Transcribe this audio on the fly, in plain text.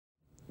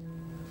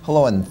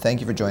Hello, and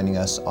thank you for joining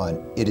us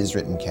on It Is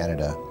Written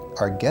Canada.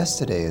 Our guest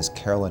today is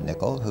Carolyn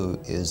Nicol, who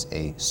is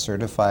a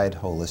certified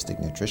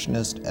holistic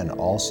nutritionist and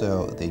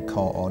also the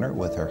co-owner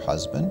with her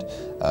husband,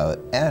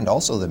 and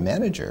also the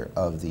manager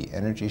of the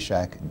Energy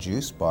Shack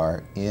Juice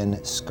Bar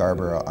in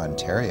Scarborough,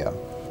 Ontario.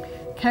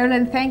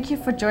 Carolyn, thank you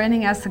for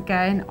joining us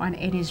again on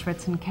It Is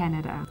Written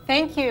Canada.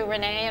 Thank you,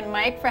 Renee and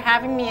Mike, for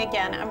having me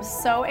again. I'm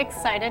so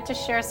excited to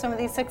share some of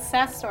these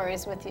success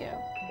stories with you.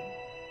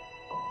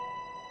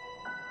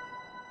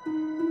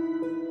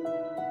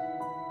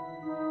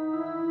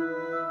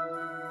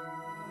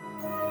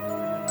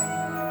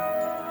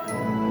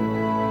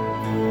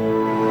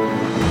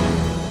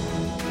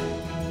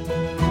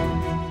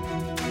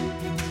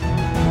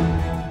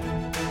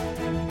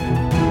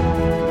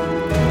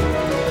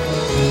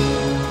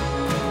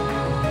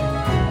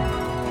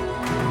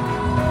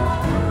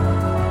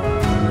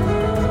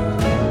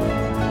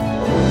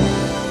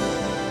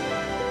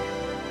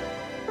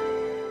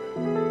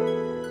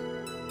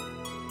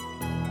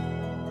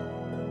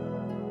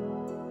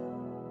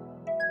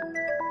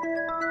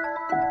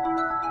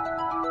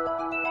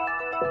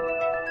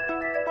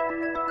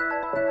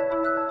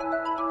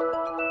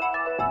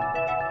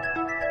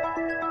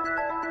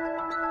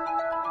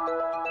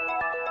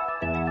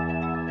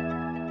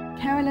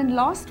 Carolyn,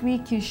 last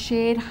week you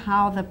shared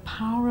how the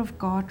power of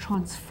God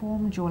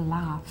transformed your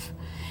life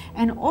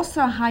and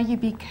also how you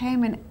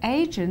became an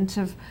agent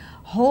of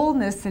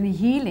wholeness and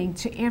healing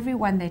to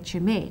everyone that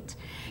you met.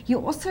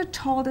 You also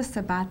told us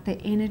about the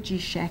Energy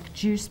Shack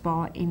Juice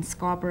Bar in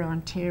Scarborough,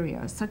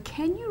 Ontario. So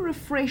can you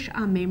refresh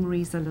our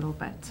memories a little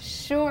bit?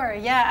 Sure,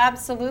 yeah,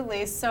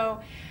 absolutely. So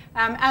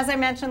as I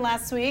mentioned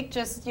last week,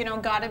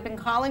 God had been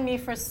calling me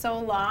for so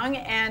long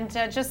and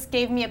just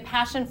gave me a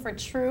passion for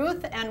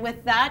truth. And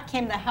with that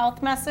came the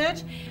health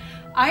message.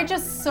 I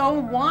just so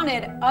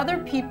wanted other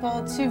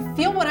people to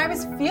feel what I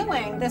was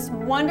feeling, this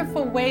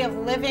wonderful way of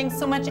living,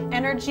 so much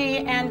energy,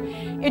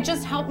 and it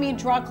just helped me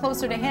draw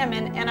closer to Him.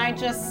 And I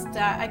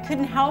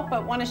couldn't help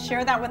but want to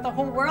share that with the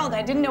whole world.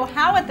 I didn't know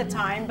how at the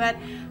time, but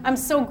I'm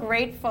so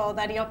grateful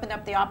that He opened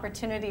up the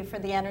opportunity for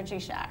the Energy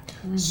Shack.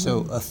 Mm-hmm.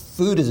 So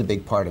food is a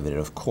big part of it,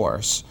 of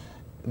course,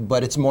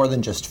 but it's more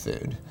than just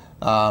food.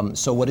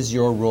 So what is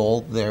your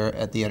role there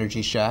at the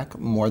Energy Shack?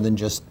 More than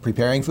just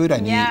preparing food? I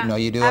know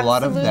you do a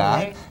lot of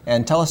that.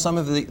 And tell us some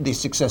of the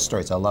success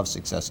stories. I love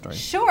success stories.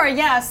 Sure,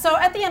 yeah. So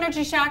at the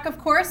Energy Shack, of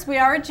course, we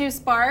are a juice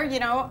bar,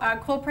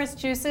 cold pressed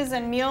juices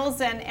and meals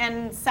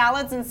and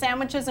salads and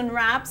sandwiches and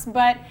wraps.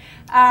 But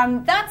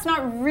that's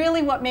not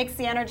really what makes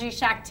the Energy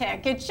Shack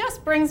tick. It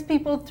just brings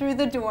people through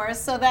the door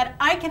so that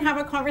I can have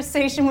a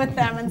conversation with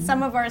them and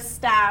some of our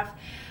staff.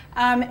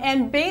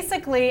 And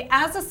basically,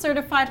 as a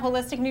certified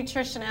holistic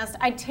nutritionist,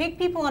 I take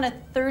people on a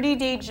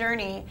 30-day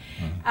journey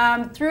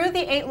through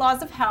the 8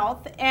 laws of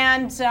health,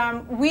 and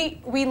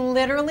we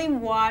literally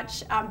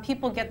watch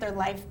people get their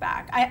life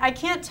back. I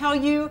can't tell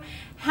you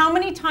how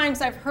many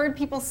times I've heard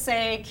people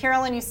say,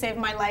 "Carolyn, you saved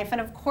my life,"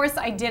 and of course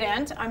I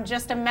didn't. I'm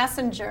just a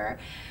messenger.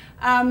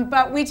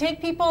 But we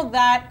take people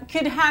that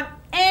could have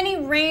any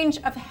range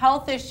of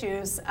health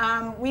issues.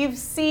 We've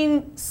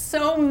seen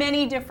so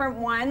many different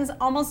ones,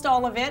 almost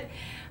all of it.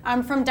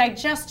 From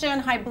digestion,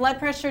 high blood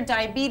pressure,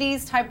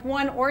 diabetes, type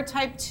 1 or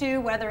type 2,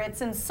 whether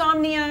it's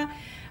insomnia,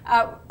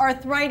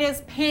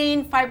 arthritis,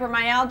 pain,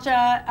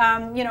 fibromyalgia,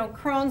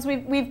 Crohn's.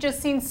 We've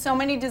just seen so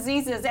many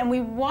diseases, and we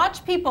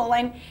watch people,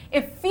 and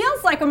it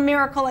feels like a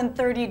miracle in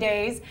 30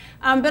 days.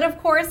 But of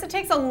course, it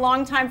takes a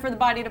long time for the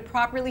body to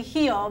properly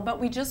heal, but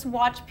we just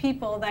watch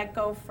people that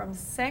go from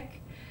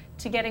sick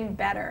to getting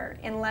better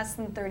in less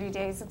than 30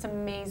 days. It's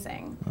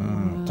amazing.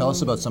 Tell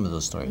us about some of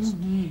those stories.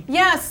 Mm-hmm.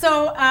 Yeah,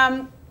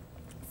 so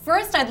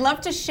first, I'd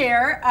love to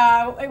share.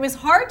 It was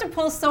hard to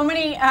pull so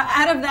many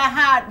out of the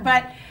hat,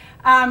 but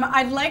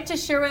I'd like to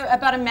share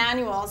about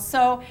Emmanuel.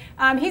 So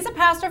he's a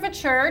pastor of a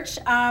church.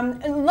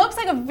 It looks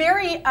like a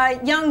very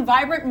young,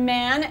 vibrant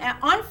man,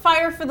 on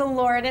fire for the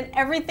Lord and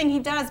everything he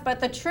does. But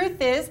the truth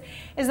is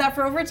that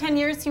for over 10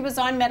 years, he was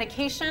on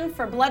medication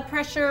for blood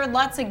pressure,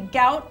 lots of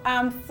gout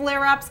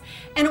flare-ups,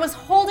 and it was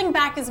holding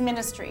back his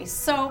ministry.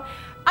 So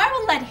I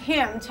will let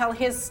him tell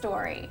his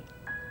story.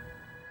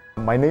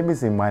 My name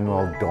is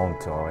Emmanuel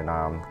Donto, and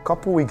a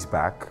couple weeks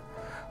back,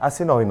 as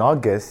you know, in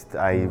August,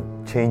 I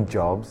changed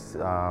jobs,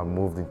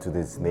 moved into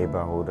this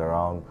neighborhood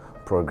around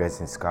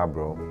Progress in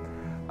Scarborough.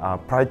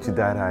 Prior to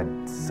that, I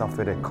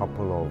suffered a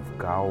couple of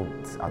gout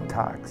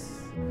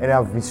attacks, and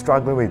I've been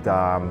struggling with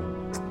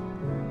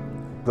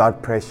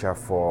blood pressure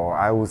for,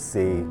 I would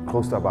say,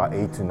 close to about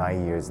 8 to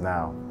 9 years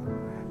now.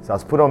 So I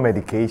was put on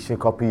medication a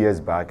couple years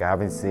back. I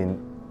haven't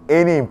seen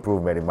any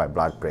improvement in my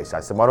blood pressure.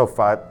 As a matter of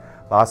fact,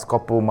 last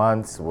couple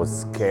months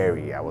was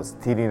scary. I was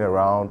teetering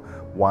around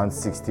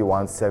 160,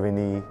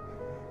 170,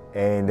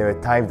 and there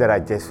were times that I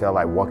just felt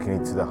like walking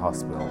into the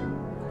hospital.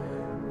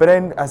 But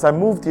then as I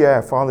moved here,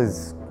 I found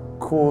this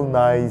cool,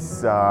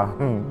 nice,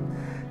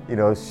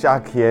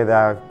 shack here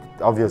that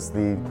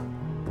obviously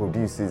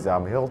produces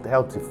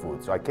healthy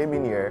food. So I came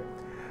in here,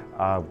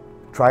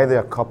 tried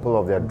a couple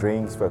of their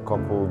drinks for a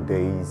couple of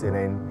days, and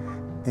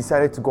then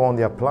decided to go on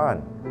their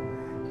plan.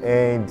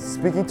 And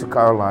speaking to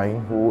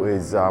Caroline, who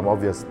is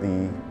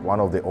obviously one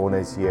of the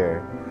owners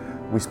here,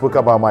 we spoke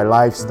about my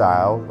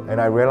lifestyle,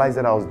 and I realized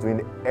that I was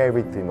doing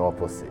everything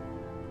opposite.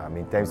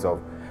 In terms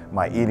of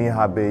my eating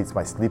habits,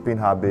 my sleeping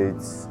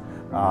habits,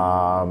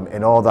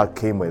 and all that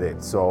came with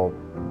it. So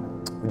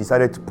we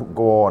decided to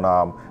go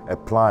on a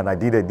plan. I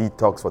did a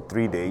detox for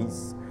 3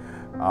 days,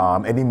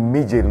 and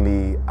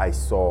immediately I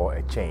saw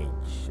a change.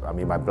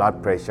 My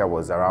blood pressure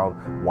was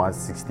around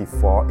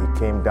 164. It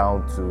came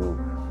down to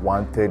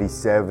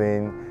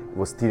 137. It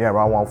was still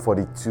around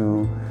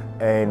 142.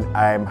 And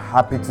I'm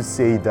happy to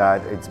say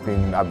that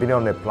I've been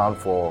on a plan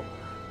for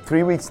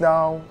 3 weeks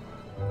now.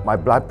 My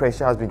blood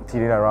pressure has been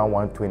teetering around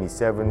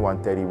 127,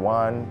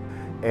 131,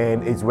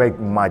 and it's worked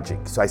magic.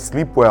 So I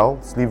sleep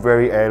well, sleep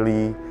very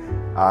early.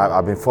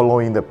 I've been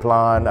following the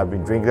plan. I've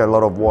been drinking a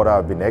lot of water.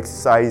 I've been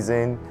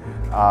exercising,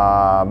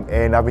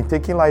 and I've been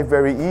taking life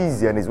very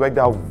easy, and it's worked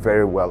out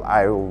very well.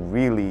 I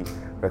really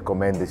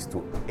recommend this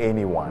to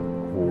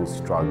anyone who's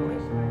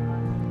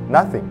struggling.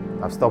 Nothing.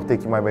 I've stopped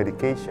taking my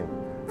medication.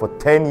 For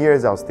 10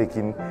 years, I was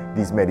taking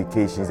these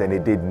medications, and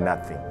it did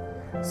nothing.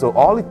 So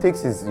all it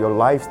takes is your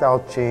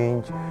lifestyle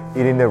change,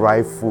 eating the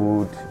right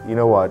food. You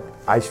know what?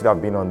 I should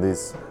have been on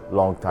this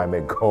long time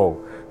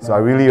ago. So I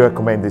really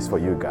recommend this for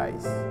you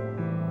guys.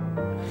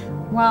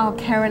 Wow,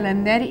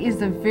 Carolyn, that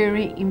is a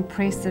very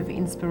impressive,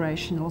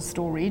 inspirational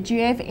story. Do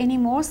you have any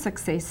more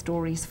success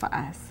stories for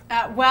us?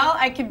 Well,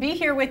 I could be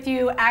here with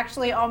you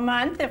actually all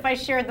month if I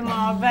shared them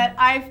all, but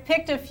I've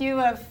picked a few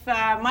of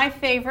my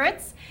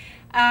favorites.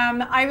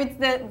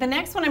 The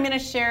next one I'm going to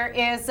share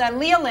is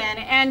Leah Lynn,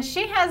 and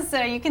she has,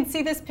 you can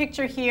see this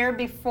picture here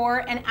before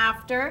and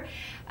after.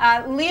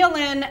 Leah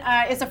Lynn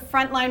is a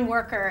frontline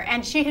worker,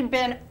 and she had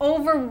been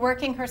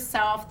overworking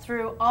herself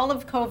through all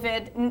of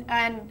COVID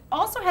and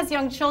also has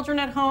young children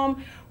at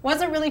home,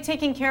 wasn't really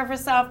taking care of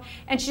herself,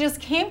 and she just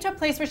came to a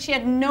place where she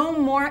had no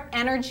more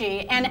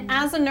energy. And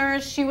as a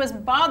nurse, she was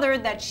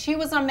bothered that she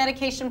was on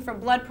medication for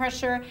blood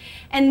pressure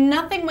and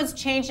nothing was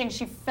changing.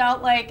 She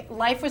felt like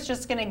life was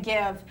just going to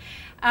give.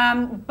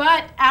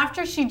 But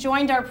after she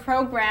joined our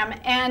program,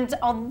 and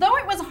although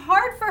it was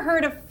hard for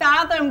her to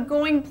fathom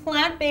going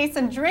plant-based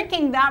and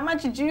drinking that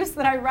much juice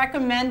that I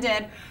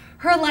recommended,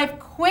 her life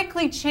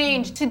quickly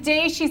changed.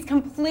 Today, she's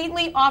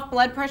completely off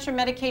blood pressure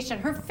medication.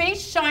 Her face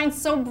shines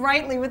so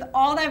brightly with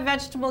all that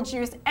vegetable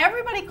juice.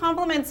 Everybody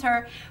compliments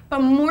her,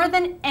 but more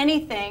than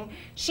anything,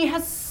 she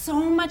has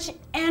so much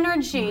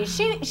energy.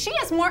 She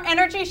has more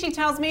energy, she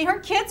tells me. Her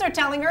kids are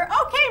telling her,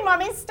 okay,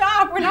 mommy,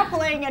 stop. We're not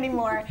playing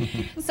anymore.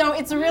 So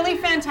it's really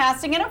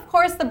fantastic. And of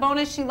course, the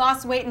bonus, she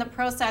lost weight in the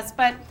process,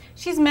 but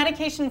she's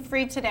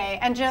medication-free today,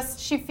 and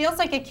she feels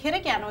like a kid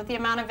again with the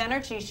amount of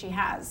energy she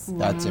has.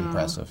 That's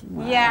impressive.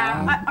 Wow. Yeah.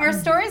 Our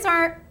stories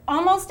are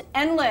almost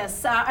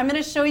endless. I'm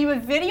going to show you a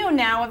video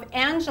now of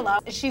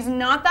Angela. She's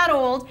not that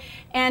old,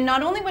 and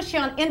not only was she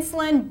on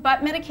insulin,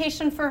 but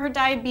medication for her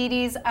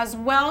diabetes as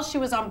well. She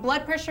was on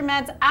blood pressure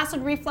meds,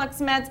 acid reflux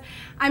meds.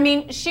 I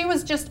mean, she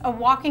was just a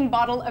walking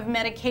bottle of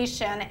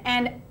medication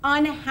and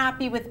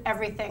unhappy with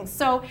everything.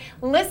 So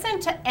listen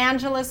to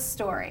Angela's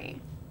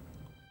story.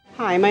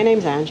 Hi, my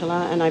name's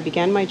Angela, and I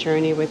began my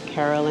journey with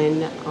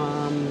Carolyn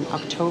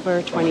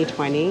October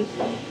 2020.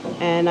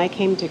 And I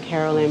came to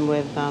Carolyn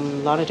with a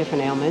lot of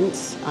different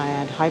ailments. I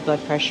had high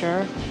blood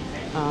pressure,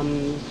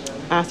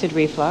 acid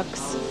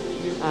reflux,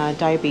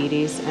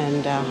 diabetes,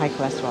 and high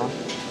cholesterol.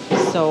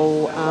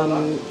 So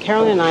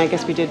Carolyn and I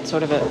guess we did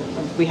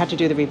we had to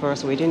do the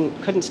reversal. We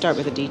couldn't start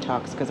with a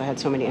detox because I had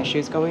so many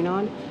issues going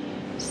on.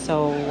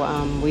 So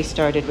we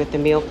started with the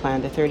meal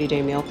plan, the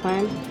 30-day meal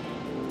plan.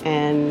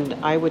 And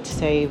I would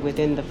say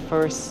within the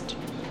first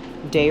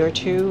day or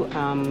two,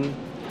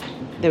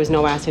 there was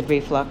no acid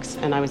reflux,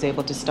 and I was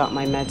able to stop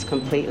my meds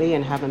completely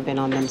and haven't been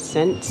on them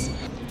since.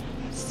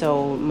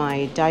 So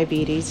my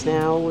diabetes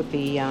now,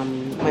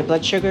 my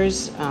blood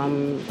sugars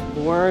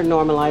were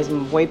normalized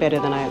way better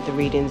than the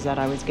readings that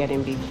I was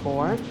getting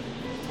before.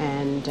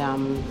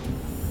 And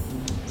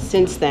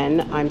since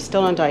then, I'm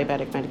still on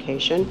diabetic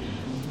medication,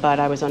 but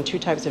I was on 2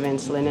 types of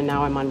insulin, and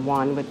now I'm on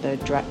 1 with the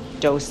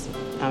dose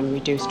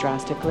reduced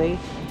drastically,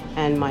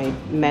 and my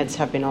meds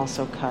have been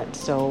also cut.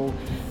 So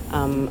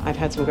I've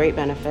had some great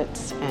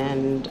benefits,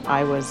 and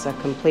I was a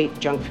complete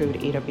junk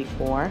food eater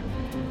before.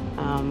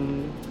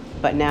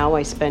 But now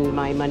I spend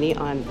my money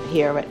on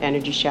here at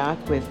Energy Shack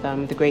with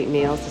the great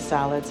meals, the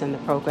salads, and the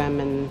program,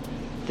 and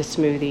the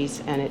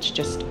smoothies, and it's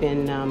just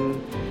been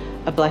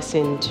a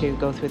blessing to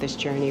go through this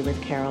journey with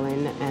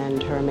Carolyn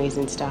and her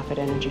amazing staff at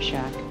Energy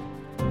Shack.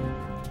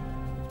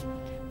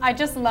 I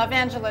just love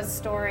Angela's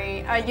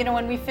story.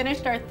 When we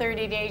finished our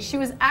 30 days, she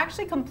was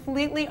actually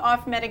completely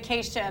off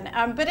medication.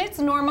 But it's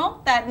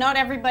normal that not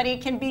everybody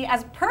can be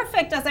as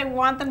perfect as I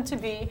want them to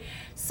be.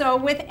 So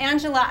with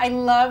Angela, I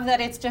love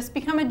that it's just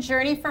become a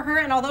journey for her.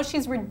 And although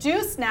she's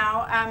reduced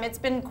now, it's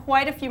been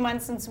quite a few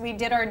months since we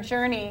did our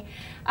journey.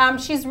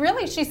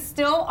 She's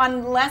still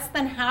on less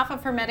than half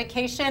of her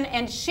medication.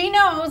 And she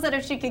knows that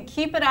if she could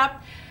keep it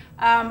up,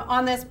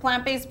 on this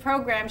plant-based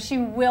program, she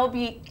will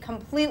be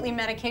completely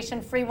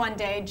medication-free one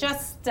day,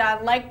 just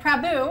like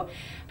Prabhu.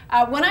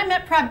 When I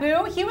met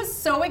Prabhu, he was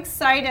so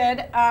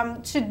excited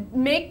to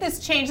make this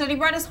change that he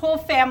brought his whole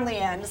family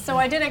in. So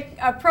I did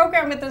a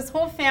program with his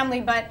whole family,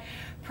 but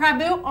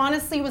Prabhu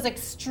honestly was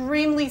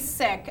extremely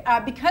sick.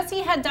 Because he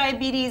had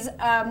diabetes,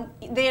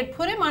 they had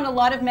put him on a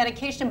lot of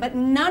medication, but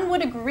none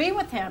would agree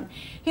with him.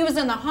 He was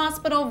in the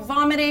hospital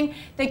vomiting.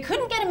 They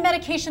couldn't get a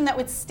medication that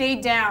would stay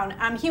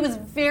down. He was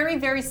very,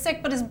 very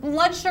sick, but his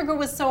blood sugar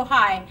was so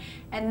high.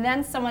 And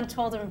then someone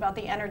told him about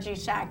the Energy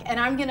Shack. And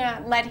I'm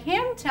gonna let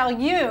him tell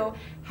you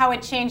how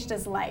it changed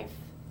his life.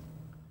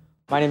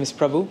 My name is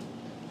Prabhu.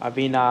 I've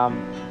been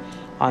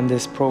on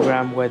this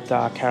program with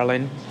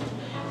Carolyn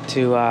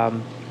to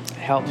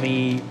help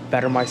me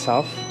better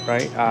myself,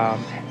 right?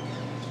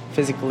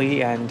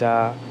 Physically and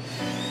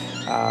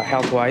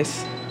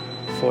health-wise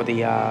for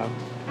the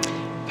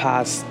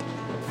past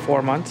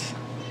 4 months.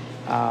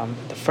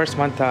 The first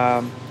month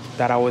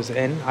that I was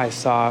in, I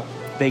saw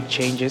big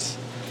changes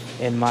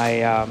in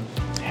my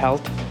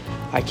health.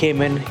 I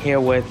came in here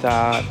with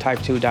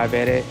type 2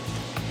 diabetes,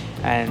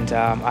 and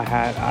I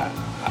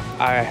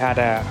had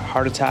a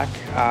heart attack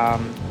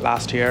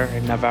last year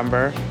in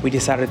November. We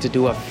decided to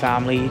do a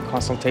family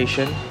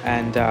consultation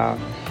and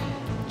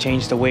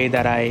change the way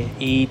that I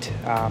eat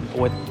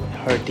with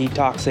her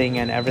detoxing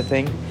and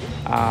everything.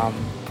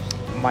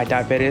 My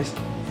diabetes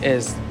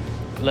is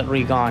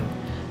literally gone.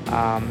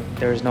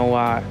 There's no,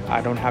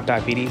 I don't have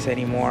diabetes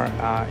anymore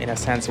in a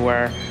sense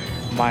where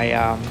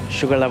my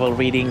sugar level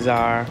readings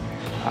are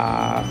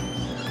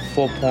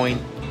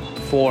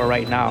 4.4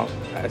 right now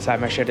as I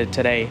measured it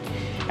today.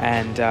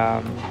 And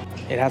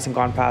it hasn't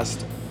gone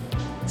past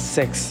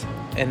 6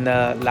 in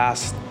the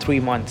last 3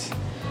 months,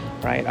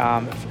 right?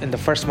 In the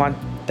first month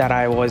that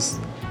I was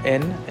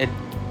in, it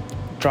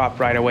dropped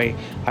right away.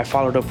 I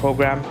followed her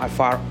program, I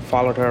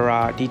followed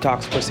her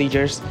detox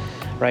procedures,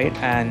 right?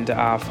 And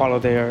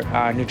followed their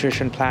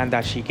nutrition plan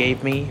that she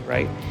gave me,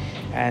 right?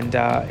 And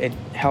it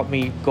helped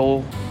me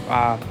go,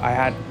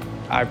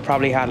 I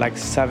probably had like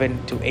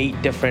 7 to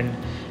 8 different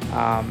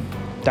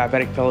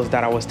diabetic pills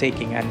that I was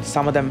taking, and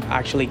some of them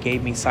actually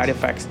gave me side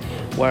effects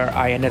where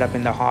I ended up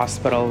in the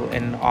hospital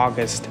in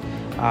August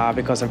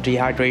because of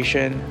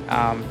dehydration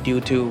due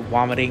to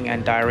vomiting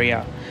and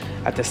diarrhea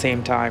at the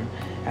same time.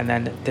 And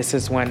then this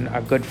is when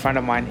a good friend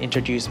of mine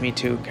introduced me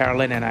to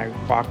Carolyn, and I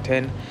walked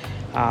in,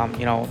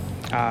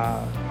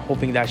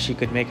 hoping that she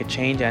could make a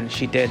change, and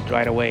she did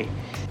right away.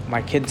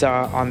 My kids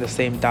are on the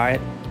same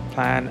diet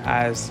plan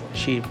as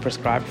she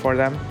prescribed for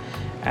them.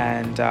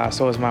 And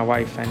so is my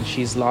wife, and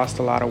she's lost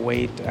a lot of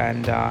weight,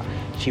 and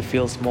she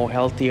feels more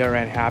healthier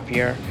and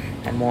happier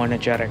and more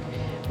energetic.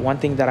 One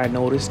thing that I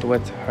noticed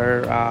with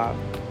her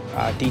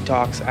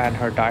detox and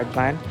her diet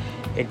plan,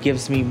 it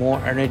gives me more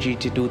energy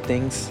to do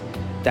things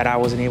that I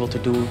wasn't able to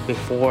do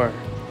before.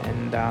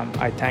 And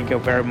I thank her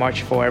very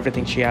much for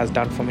everything she has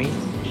done for me,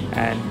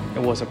 and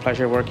it was a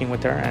pleasure working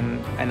with her,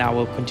 and I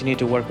will continue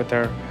to work with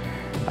her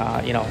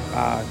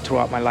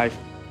throughout my life.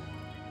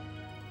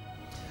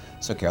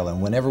 So Carolyn,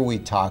 whenever we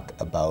talk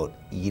about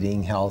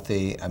eating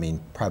healthy, I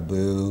mean,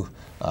 Prabhu,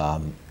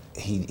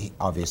 he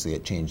obviously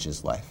it changed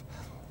his life.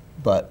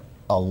 But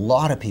a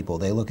lot of people,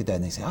 they look at that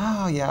and they say,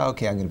 oh yeah,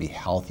 okay, I'm gonna be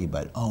healthy,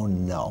 but oh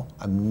no,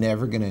 I'm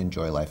never gonna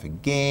enjoy life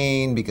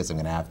again because I'm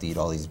gonna have to eat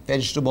all these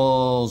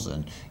vegetables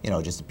and,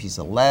 just a piece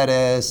of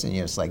lettuce, and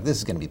it's like, this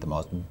is gonna be the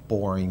most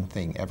boring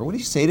thing ever. What do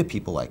you say to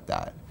people like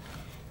that?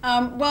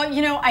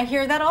 I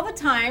hear that all the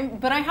time,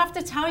 but I have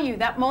to tell you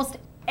that most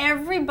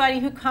everybody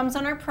who comes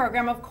on our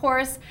program, of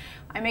course,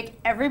 I make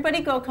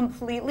everybody go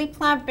completely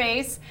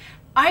plant-based.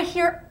 I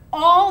hear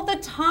all the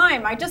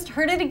time. I just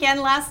heard it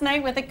again last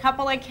night with a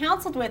couple I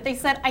counseled with. They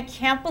said, I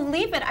can't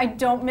believe it. I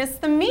don't miss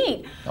the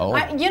meat. Oh.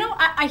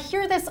 I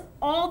hear this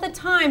all the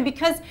time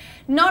because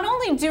not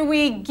only do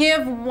we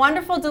give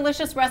wonderful,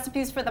 delicious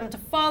recipes for them to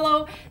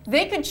follow,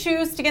 they could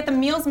choose to get the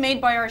meals made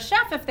by our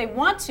chef if they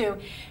want to.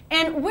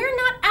 And we're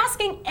not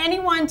asking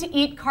anyone to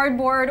eat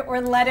cardboard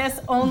or lettuce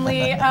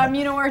only,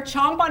 or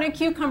chomp on a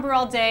cucumber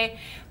all day.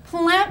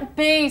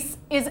 Plant-based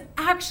is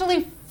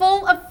actually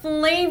full of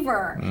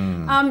flavor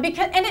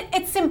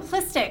it's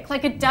simplistic.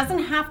 Like, it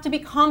doesn't have to be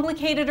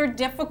complicated or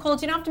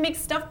difficult. You don't have to make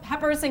stuffed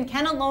peppers and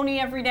cannelloni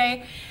every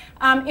day.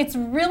 It's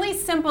really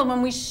simple.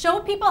 When we show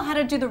people how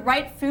to do the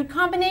right food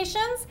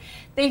combinations,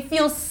 they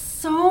feel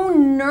so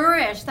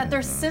nourished that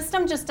their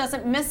system just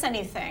doesn't miss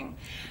anything.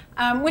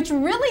 Which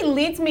really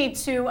leads me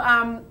to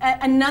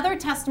another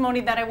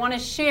testimony that I want to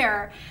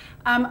share.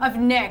 Of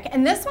Nick.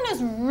 And this one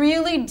is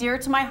really dear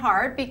to my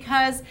heart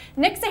because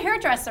Nick's a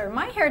hairdresser,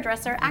 my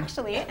hairdresser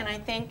actually, and I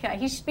think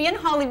he should be in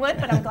Hollywood,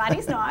 but I'm glad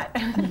he's not.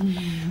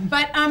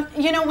 But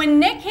when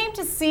Nick came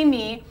to see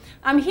me,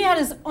 he had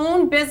his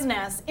own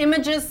business,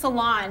 Images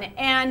Salon,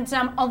 and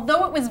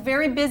although it was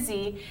very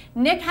busy,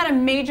 Nick had a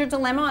major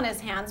dilemma on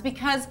his hands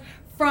because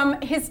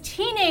from his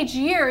teenage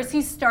years, he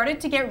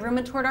started to get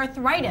rheumatoid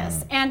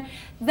arthritis. And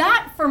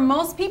that, for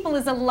most people,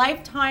 is a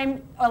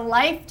lifetime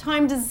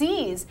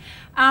disease.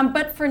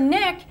 But for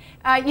Nick,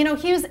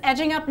 he was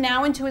edging up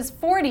now into his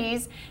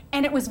 40s,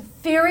 and it was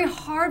very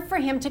hard for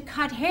him to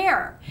cut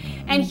hair.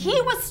 And he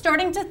was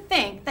starting to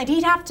think that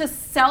he'd have to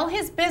sell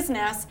his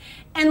business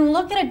and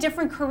look at a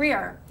different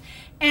career.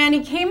 And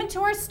he came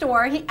into our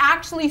store. He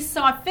actually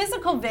saw a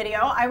physical video.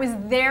 I was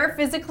there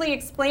physically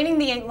explaining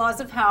the 8 laws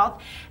of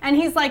health. And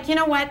he's like, you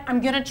know what?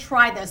 I'm going to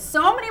try this.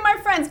 So many of my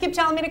friends keep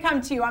telling me to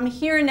come to you. I'm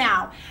here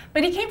now.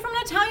 But he came from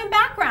an Italian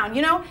background,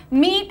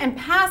 meat and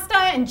pasta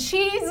and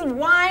cheese and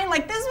wine.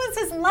 Like, this was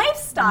his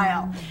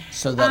lifestyle.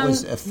 So that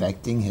was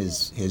affecting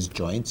his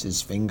joints,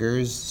 his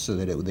fingers, so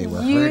that they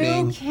were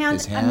hurting, his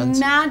hands? You can't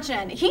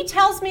imagine. He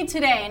tells me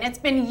today, and it's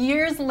been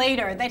years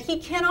later, that he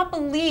cannot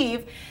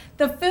believe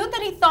the food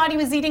that he thought he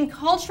was eating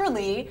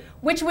culturally,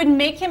 which would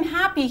make him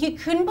happy, he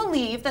couldn't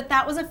believe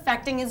that was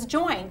affecting his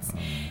joints.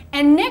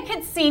 And Nick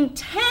had seen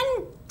 10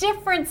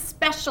 different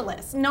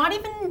specialists, not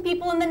even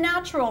people in the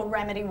natural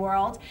remedy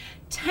world,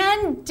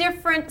 10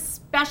 different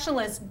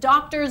specialists,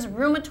 doctors,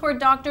 rheumatoid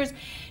doctors.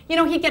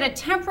 He'd get a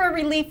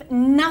temporary relief,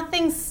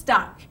 nothing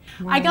stuck.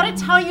 Wow. I got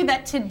to tell you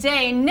that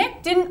today,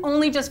 Nick didn't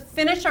only just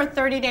finish our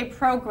 30-day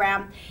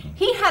program,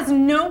 he has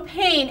no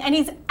pain, and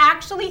he's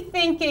actually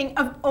thinking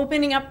of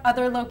opening up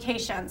other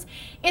locations.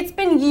 It's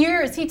been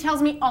years, he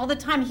tells me all the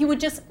time,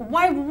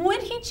 why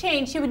would he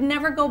change? He would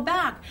never go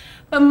back.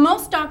 But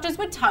most doctors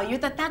would tell you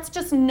that that's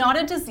just not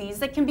a disease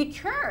that can be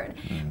cured.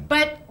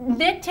 But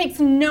Nick takes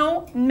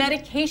no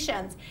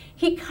medications.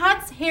 He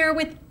cuts hair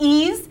with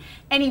ease,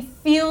 and he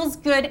feels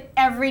good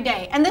every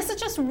day. And this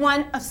is just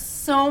one of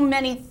so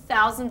many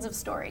thousands of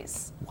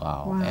stories.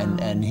 Wow.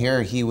 And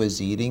here he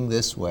was eating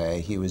this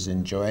way, he was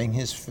enjoying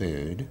his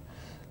food,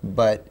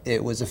 but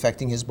it was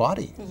affecting his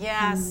body.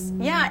 Yes,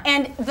 yeah,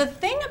 and the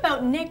thing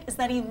about Nick is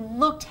that he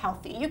looked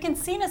healthy. You can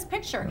see in his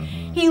picture,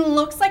 he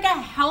looks like a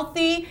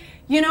healthy,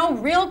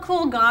 real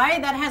cool guy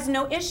that has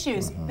no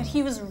issues, but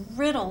he was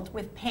riddled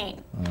with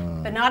pain.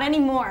 But not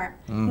anymore.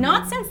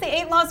 Not since the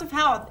 8 laws of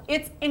health.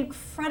 It's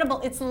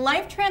incredible, it's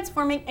life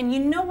transforming, and you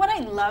know what I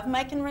love,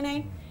 Mike and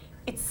Renee?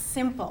 It's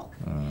simple.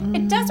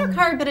 It does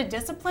require a bit of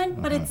discipline,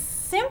 but it's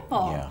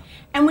simple. Yeah.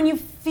 And when you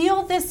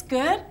feel this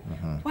good,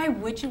 why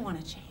would you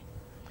want to change?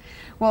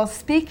 Well,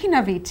 speaking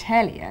of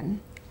Italian,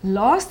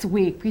 last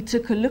week we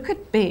took a look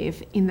at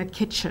Bev in the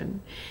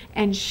kitchen,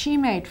 and she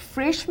made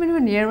fresh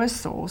marinara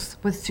sauce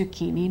with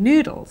zucchini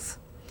noodles.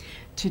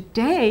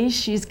 Today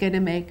she's going to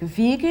make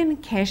vegan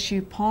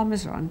cashew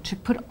parmesan to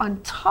put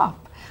on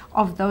top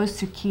of those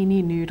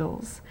zucchini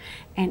noodles.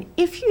 And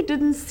if you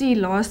didn't see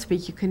last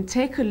week, you can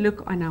take a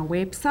look on our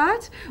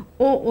website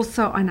or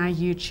also on our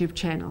YouTube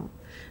channel.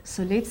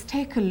 So let's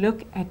take a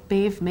look at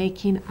Bev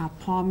making our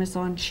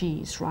Parmesan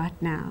cheese right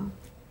now.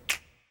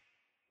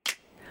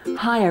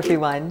 Hi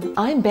everyone,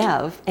 I'm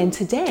Bev, and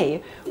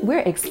today we're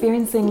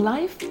experiencing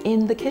life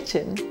in the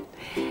kitchen.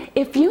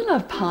 If you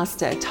love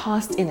pasta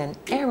tossed in an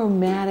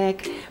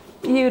aromatic,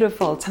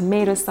 beautiful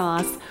tomato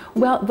sauce,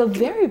 well, the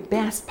very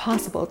best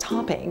possible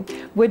topping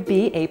would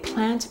be a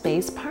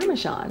plant-based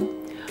Parmesan.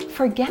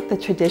 Forget the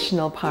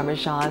traditional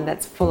Parmesan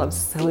that's full of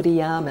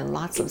sodium and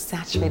lots of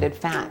saturated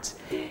fat.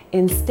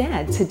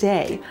 Instead,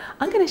 today,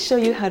 I'm going to show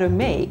you how to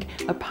make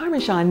a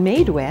Parmesan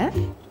made with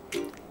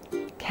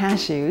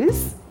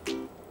cashews,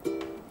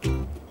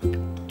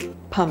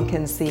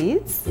 pumpkin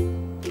seeds,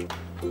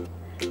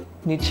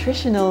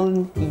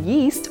 nutritional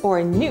yeast,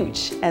 or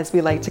nooch as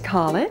we like to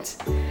call it,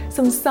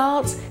 some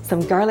salt,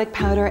 some garlic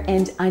powder,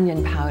 and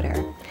onion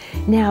powder.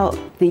 Now,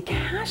 the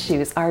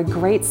cashews are a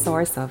great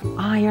source of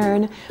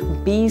iron,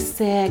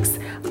 B6,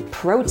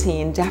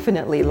 protein,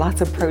 definitely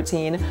lots of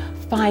protein,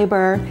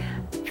 fiber.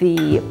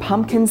 The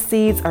pumpkin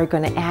seeds are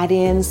going to add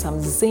in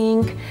some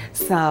zinc,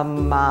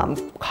 some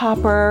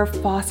copper,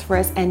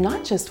 phosphorus, and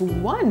not just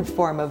one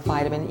form of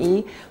vitamin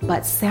E,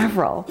 but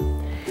several.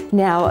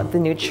 Now, the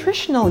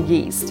nutritional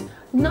yeast,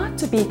 not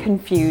to be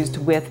confused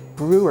with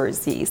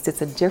brewer's yeast.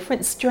 It's a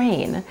different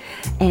strain,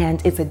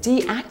 and it's a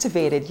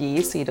deactivated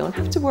yeast, so you don't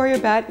have to worry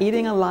about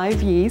eating a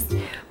live yeast,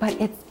 but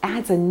it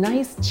adds a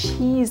nice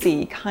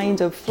cheesy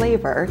kind of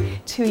flavor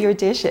to your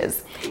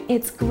dishes.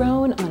 It's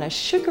grown on a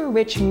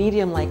sugar-rich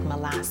medium like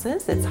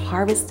molasses. It's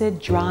harvested,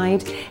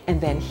 dried, and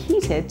then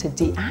heated to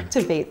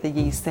deactivate the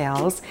yeast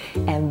cells,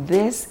 and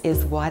this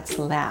is what's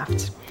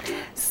left.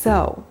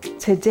 So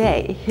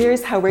today,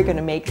 here's how we're going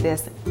to make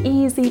this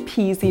easy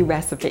peasy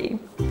recipe.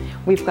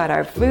 We've got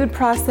our food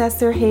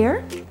processor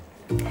here,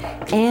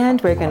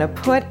 and we're going to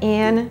put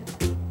in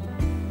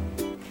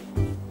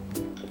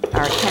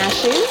our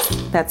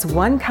cashews. That's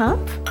 1 cup.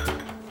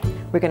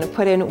 We're going to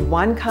put in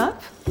 1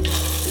 cup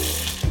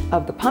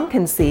of the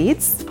pumpkin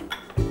seeds.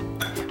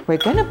 We're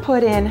going to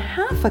put in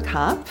 ½ a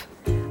cup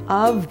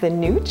of the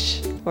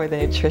nooch, or the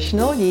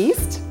nutritional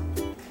yeast.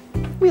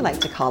 We like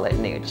to call it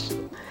nooch.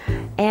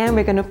 And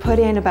we're going to put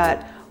in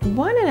about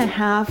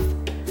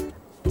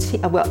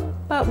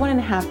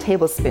 1.5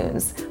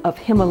 tablespoons of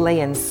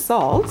Himalayan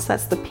salt.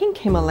 That's the pink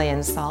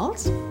Himalayan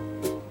salt.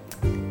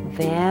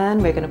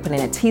 then we're going to put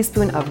in a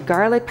teaspoon of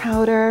garlic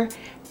powder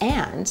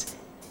and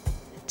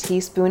a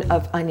teaspoon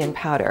of onion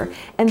powder.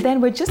 And then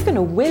we're just going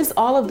to whiz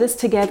all of this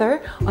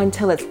together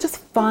until it's just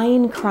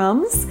fine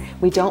crumbs.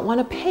 We don't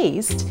want a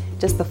paste,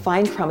 just the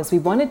fine crumbs. We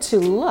want it to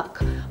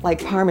look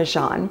like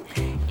Parmesan.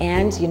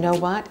 And you know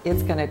what?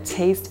 It's going to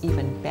taste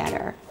even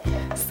better.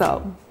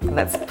 So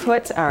let's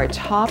put our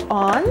top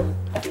on.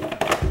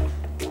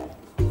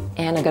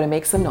 And I'm going to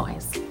make some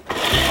noise.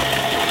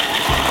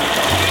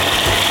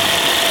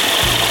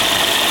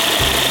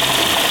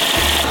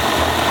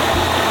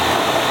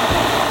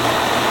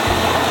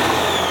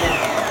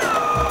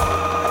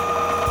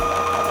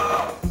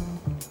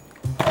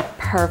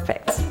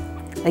 Perfect.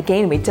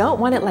 Again, we don't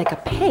want it like a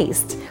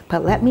paste,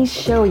 but let me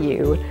show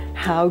you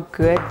how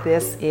good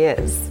this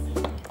is.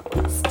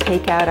 Let's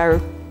take out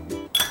our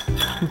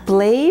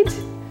blade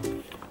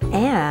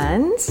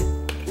and,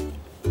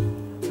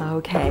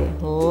 okay,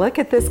 look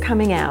at this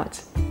coming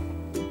out.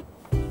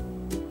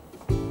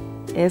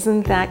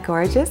 Isn't that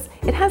gorgeous?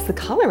 It has the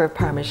color of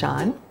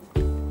Parmesan,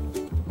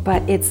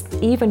 but it's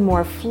even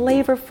more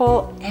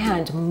flavorful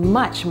and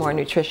much more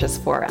nutritious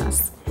for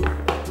us.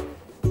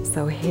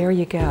 So here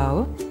you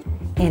go.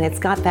 And it's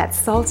got that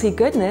salty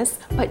goodness,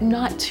 but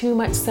not too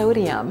much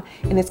sodium.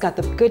 And it's got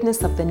the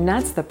goodness of the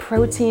nuts, the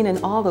protein,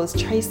 and all those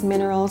trace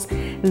minerals.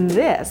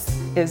 This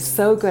is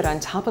so good on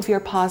top of your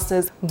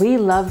pastas. We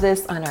love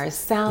this on our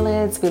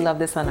salads. We love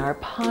this on our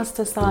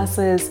pasta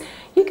sauces.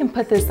 You can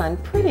put this on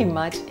pretty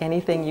much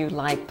anything you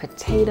like.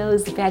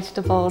 Potatoes,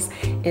 vegetables.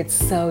 It's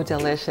so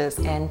delicious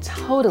and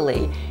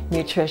totally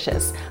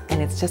nutritious.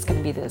 And it's just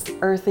gonna be this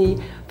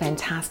earthy,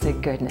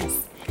 fantastic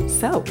goodness.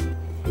 So,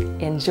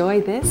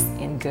 enjoy this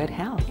in good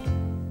health.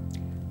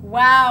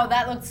 Wow,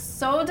 that looks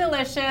so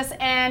delicious.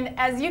 And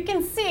as you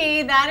can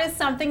see, that is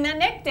something that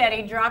Nick did.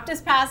 He dropped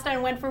his pasta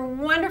and went for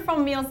wonderful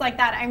meals like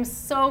that. I'm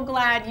so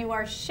glad you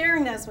are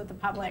sharing this with the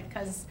public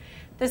because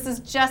this is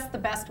just the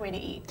best way to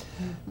eat.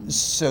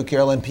 So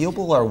Carolyn,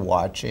 people are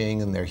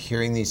watching and they're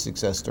hearing these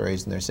success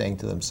stories and they're saying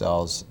to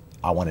themselves,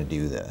 I want to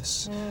do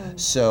this.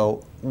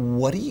 So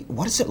what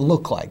does it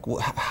look like?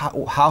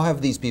 How have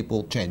these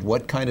people changed?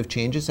 What kind of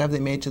changes have they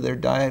made to their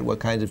diet? What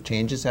kinds of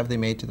changes have they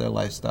made to their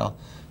lifestyle?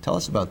 Tell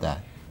us about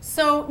that.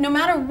 So no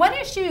matter what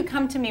issue you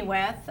come to me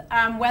with,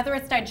 whether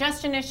it's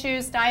digestion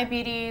issues,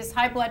 diabetes,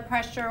 high blood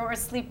pressure, or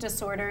sleep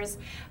disorders,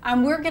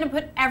 we're going to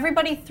put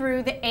everybody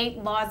through the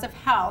 8 laws of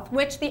health,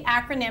 which the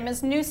acronym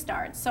is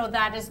NEWSTART. So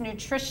that is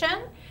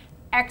nutrition,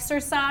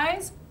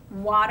 exercise,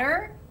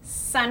 water,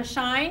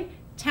 sunshine,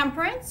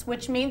 temperance,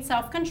 which means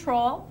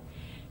self-control.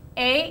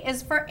 A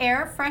is for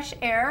air, fresh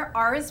air.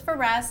 R is for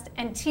rest.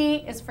 And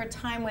T is for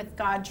time with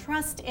God.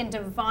 Trust in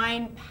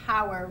divine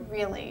power,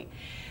 really.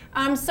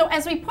 So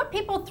as we put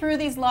people through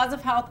these laws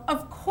of health,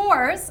 of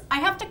course, I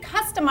have to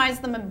customize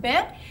them a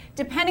bit.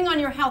 Depending on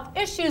your health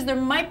issues, there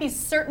might be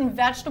certain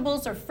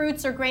vegetables or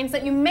fruits or grains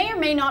that you may or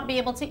may not be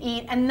able to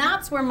eat, and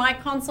that's where my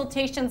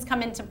consultations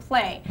come into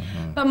play.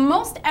 But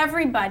most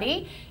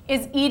everybody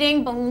is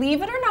eating,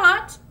 believe it or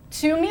not,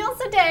 2 meals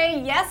a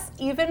day, yes,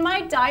 even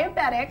my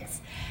diabetics.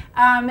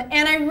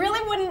 And I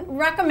really wouldn't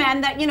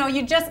recommend that,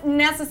 you just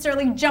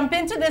necessarily jump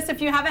into this if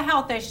you have a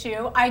health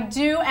issue.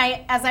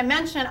 As I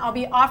mentioned, I'll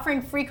be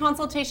offering free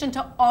consultation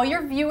to all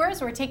your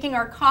viewers. We're taking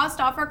our cost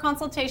off our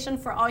consultation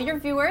for all your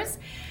viewers.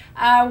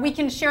 We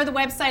can share the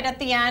website at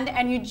the end,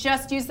 and you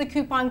just use the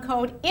coupon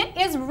code It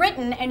Is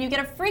Written, and you get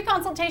a free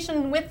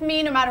consultation with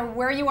me no matter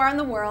where you are in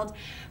the world.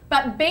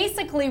 But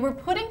basically, we're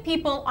putting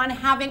people on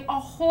having a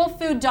whole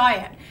food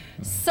diet.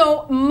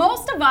 So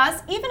most of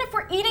us, even if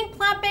we're eating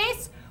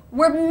plant-based,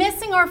 we're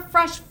missing our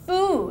fresh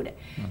food.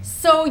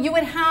 So you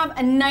would have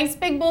a nice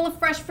big bowl of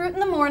fresh fruit in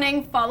the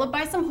morning, followed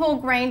by some whole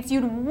grains.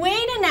 You'd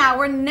wait an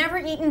hour, never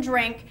eat and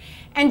drink,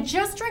 and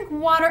just drink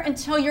water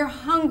until you're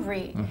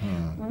hungry.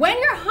 When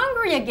you're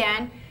hungry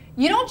again,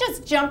 you don't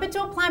just jump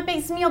into a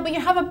plant-based meal, but you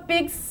have a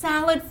big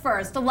salad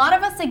first. A lot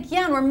of us,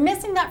 again, we're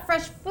missing that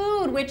fresh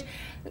food, which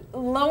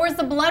lowers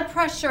the blood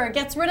pressure,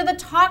 gets rid of the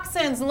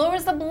toxins,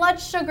 lowers the blood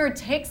sugar,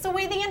 takes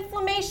away the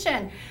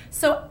inflammation.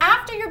 So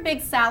after your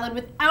big salad,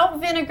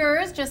 without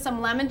vinegars, just some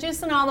lemon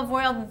juice and olive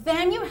oil,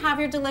 then you have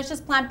your delicious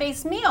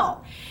plant-based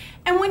meal.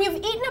 And when you've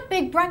eaten a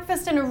big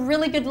breakfast and a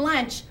really good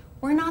lunch,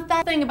 we're not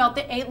that thing about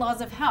the 8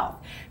 laws of health.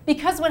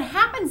 Because what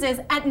happens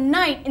is at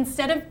night,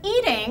 instead of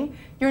eating,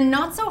 you're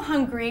not so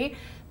hungry.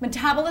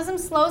 Metabolism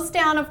slows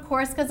down, of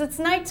course, because it's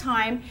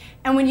nighttime.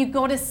 And when you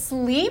go to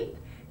sleep,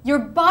 your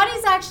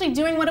body's actually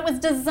doing what it was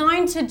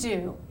designed to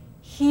do,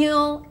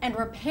 heal and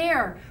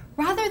repair,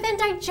 rather than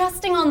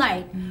digesting all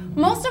night.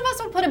 Most of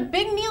us would put a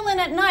big meal in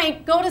at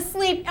night, go to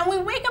sleep, and we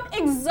wake up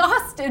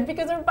exhausted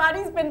because our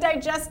body's been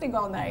digesting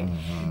all night.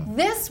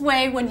 This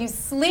way, when you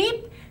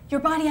sleep, your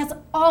body has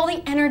all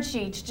the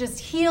energy to just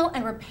heal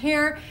and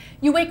repair.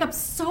 You wake up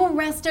so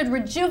rested,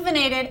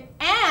 rejuvenated,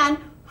 and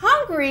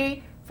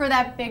hungry for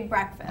that big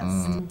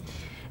breakfast.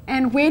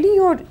 And where do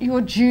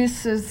your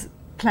juices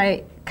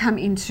come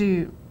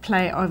into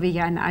play over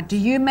here now? Do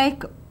you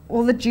make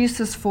all the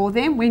juices for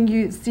them when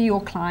you see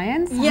your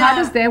clients? Yeah. How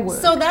does that work?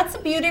 So that's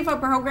the beauty of our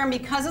program,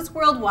 because it's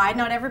worldwide.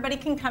 Not everybody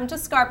can come to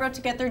Scarborough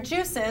to get their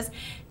juices,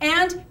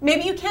 and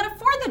maybe you can't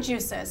afford the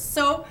juices.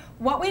 So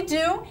what we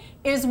do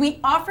is we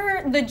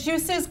offer the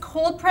juices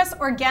cold press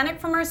organic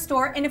from our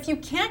store, and if you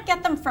can't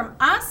get them from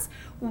us,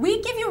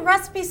 we give you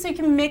recipes so you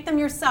can make them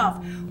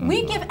yourself.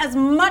 We give as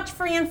much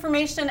free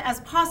information as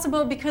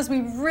possible because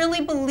we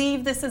really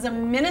believe this is a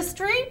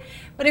ministry.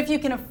 But if you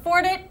can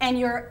afford it and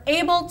you're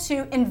able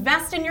to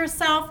invest in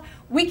yourself,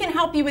 we can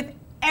help you with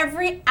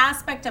every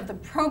aspect of the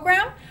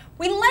program.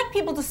 We like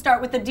people to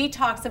start with the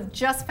detox of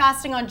just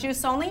fasting on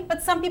juice only,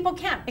 but some people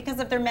can't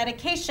because of their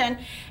medication.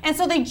 And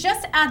so they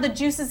just add the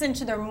juices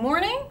into their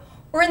morning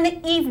or in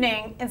the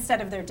evening instead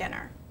of their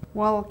dinner.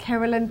 Well,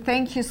 Carolyn,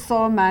 thank you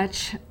so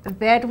much.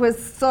 That was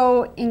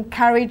so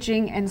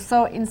encouraging and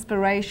so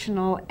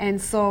inspirational. And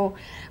so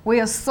we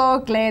are so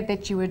glad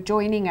that you were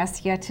joining us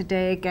here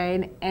today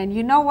again. And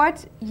you know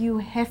what? You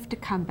have to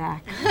come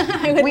back.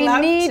 We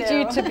need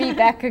you to be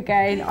back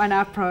again on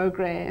our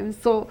program.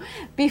 So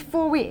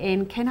before we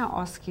end, can I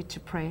ask you to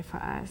pray for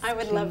us? I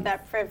would love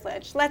that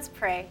privilege. Let's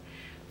pray.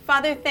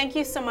 Father, thank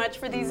you so much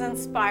for these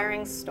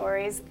inspiring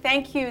stories.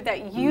 Thank you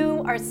that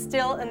you are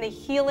still in the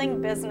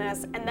healing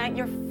business and that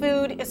your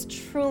food is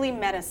truly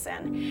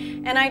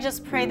medicine. And I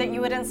just pray that you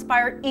would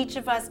inspire each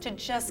of us to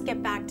just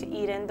get back to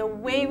Eden, the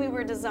way we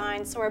were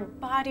designed, so our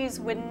bodies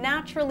would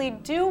naturally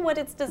do what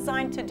it's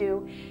designed to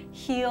do,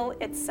 heal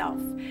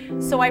itself.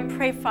 So I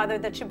pray, Father,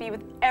 that you be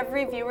with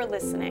every viewer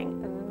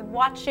listening,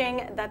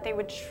 watching, that they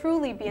would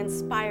truly be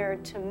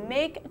inspired to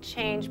make a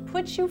change,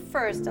 put you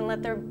first, and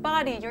let their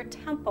body, your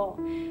temple,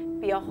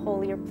 be a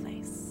holier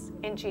place.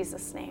 In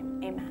Jesus'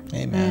 name, amen.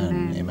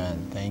 Amen.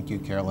 Amen. Thank you,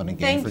 Carolyn,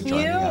 again for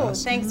joining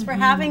us. Thanks for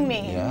having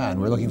me. Yeah, and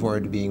we're looking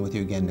forward to being with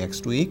you again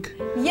next week.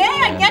 Yeah,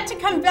 I get to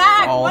come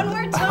back one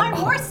more time,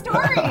 more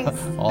stories.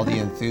 All the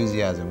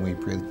enthusiasm. We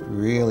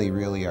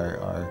really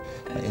are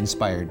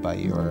inspired by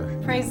your...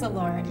 Praise the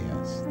Lord.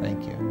 Yes,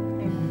 thank you.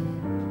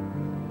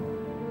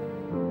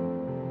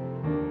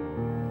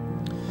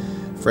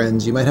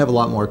 Friends, you might have a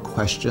lot more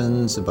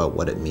questions about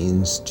what it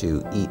means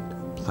to eat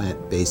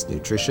plant-based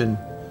nutrition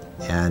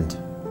and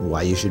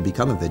why you should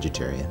become a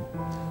vegetarian.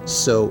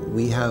 So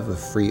we have a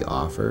free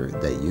offer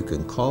that you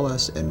can call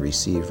us and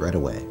receive right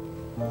away.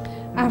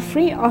 Our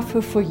free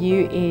offer for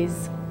you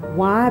is,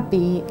 why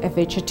be a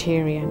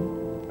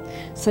vegetarian?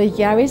 So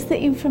here is the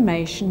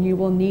information you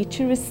will need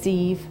to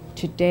receive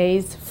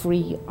today's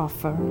free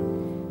offer.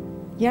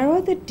 Here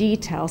are the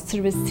details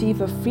to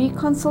receive a free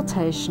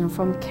consultation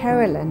from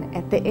Carolyn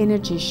at the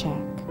Energy Shack.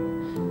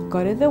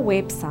 Go to the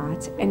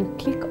website and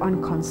click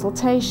on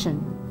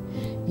consultation.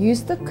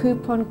 Use the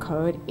coupon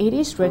code It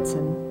Is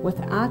Written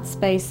without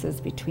spaces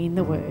between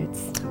the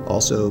words.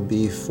 Also,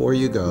 before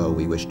you go,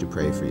 we wish to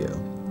pray for you.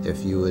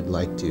 If you would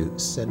like to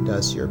send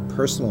us your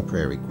personal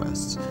prayer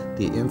requests,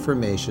 the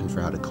information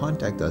for how to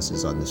contact us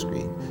is on the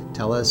screen.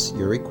 Tell us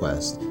your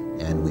request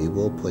and we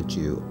will put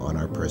you on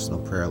our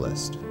personal prayer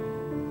list.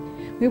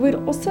 We would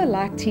also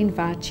like to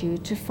invite you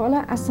to follow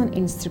us on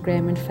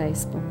Instagram and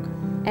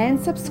Facebook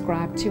and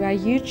subscribe to our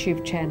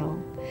YouTube channel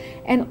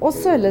and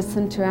also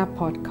listen to our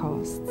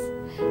podcasts.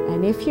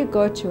 And if you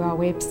go to our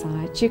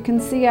website, you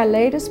can see our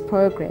latest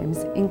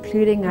programs,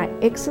 including our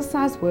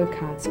exercise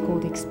workouts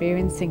called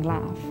Experiencing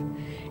Life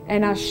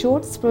and our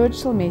short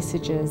spiritual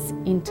messages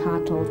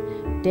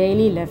entitled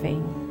Daily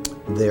Living.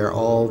 They're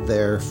all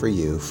there for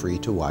you, free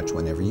to watch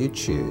whenever you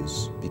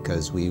choose,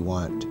 because we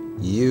want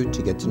you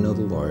to get to know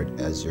the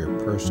Lord as your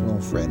personal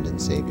friend and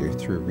Savior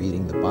through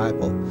reading the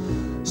Bible,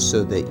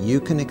 so that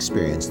you can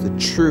experience the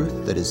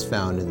truth that is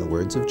found in the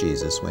words of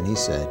Jesus when he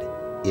said,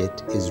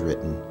 "It is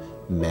written,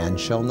 man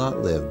shall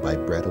not live by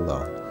bread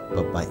alone,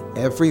 but by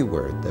every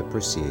word that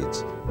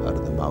proceeds out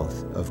of the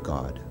mouth of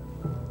God."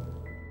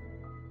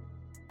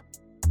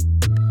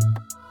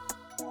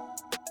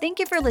 Thank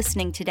you for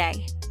listening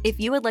today. If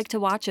you would like to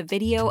watch a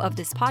video of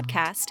this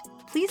podcast,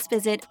 please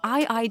visit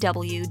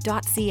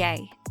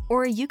iiw.ca,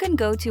 or you can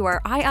go to our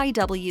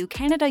IIW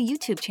Canada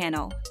YouTube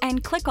channel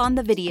and click on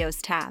the Videos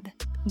tab.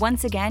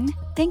 Once again,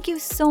 thank you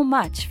so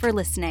much for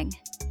listening.